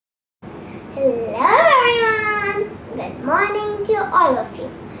Hello everyone! Good morning to all of you.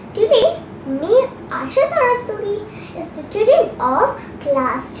 Today, me, Aashita is the student of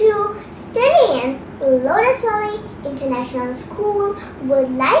Class 2 studying in Lotus Valley International School, would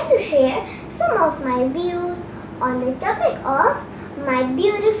like to share some of my views on the topic of my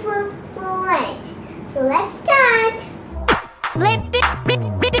beautiful planet. So let's start!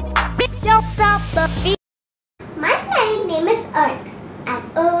 Don't stop the beat. My planet name is Earth, and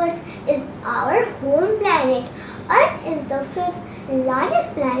Earth is our home planet. Earth is the fifth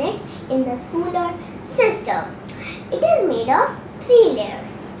largest planet in the solar system. It is made of three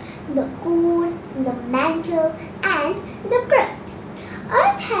layers: the core, the mantle, and the crust.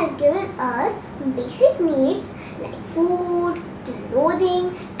 Earth has given us basic needs like food,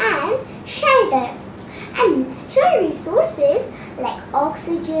 clothing, and shelter. And natural resources like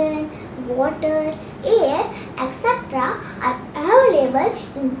oxygen, water, air, etc. are available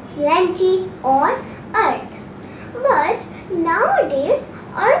in plenty on Earth. But nowadays,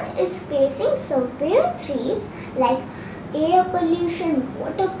 Earth is facing severe threats like air pollution,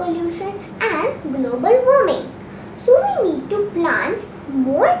 water pollution, and global warming. So we need to plant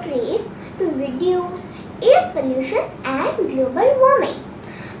more trees to reduce air pollution and global warming.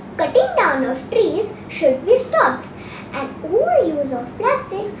 Cutting down of trees should be stopped, and overuse of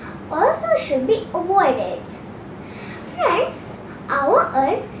plastics also should be avoided. Friends, our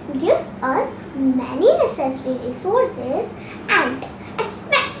Earth gives us many necessary resources and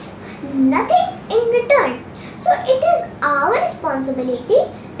expects nothing in return. So it is our responsibility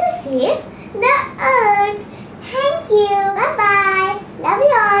to save the Earth. Thank you.